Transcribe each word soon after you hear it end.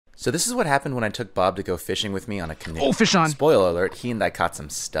So this is what happened when I took Bob to go fishing with me on a canoe. Oh, fish on. Spoiler alert, he and I caught some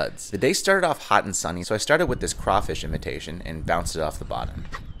studs. The day started off hot and sunny, so I started with this crawfish imitation and bounced it off the bottom.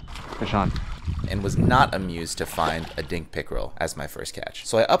 Fish on. And was not amused to find a dink pickerel as my first catch.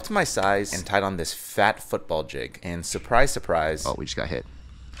 So I upped my size and tied on this fat football jig, and surprise, surprise. Oh, we just got hit.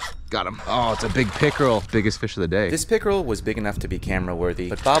 Got him. Oh, it's a big pickerel. Biggest fish of the day. This pickerel was big enough to be camera worthy,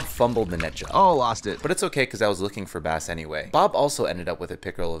 but Bob fumbled the net job. Oh, lost it. But it's okay because I was looking for bass anyway. Bob also ended up with a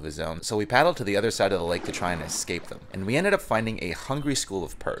pickerel of his own, so we paddled to the other side of the lake to try and escape them. And we ended up finding a hungry school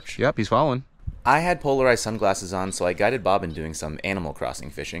of perch. Yep, he's following. I had polarized sunglasses on, so I guided Bob in doing some Animal Crossing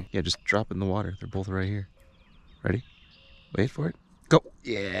fishing. Yeah, just drop it in the water. They're both right here. Ready? Wait for it. Go.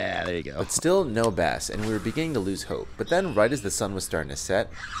 Yeah, there you go. But still no bass, and we were beginning to lose hope. But then, right as the sun was starting to set,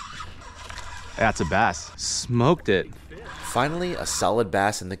 That's a bass. Smoked it. finally a solid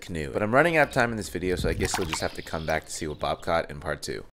bass in the canoe. But I'm running out of time in this video, so I guess you'll just have to come back to see what Bob caught in part 2.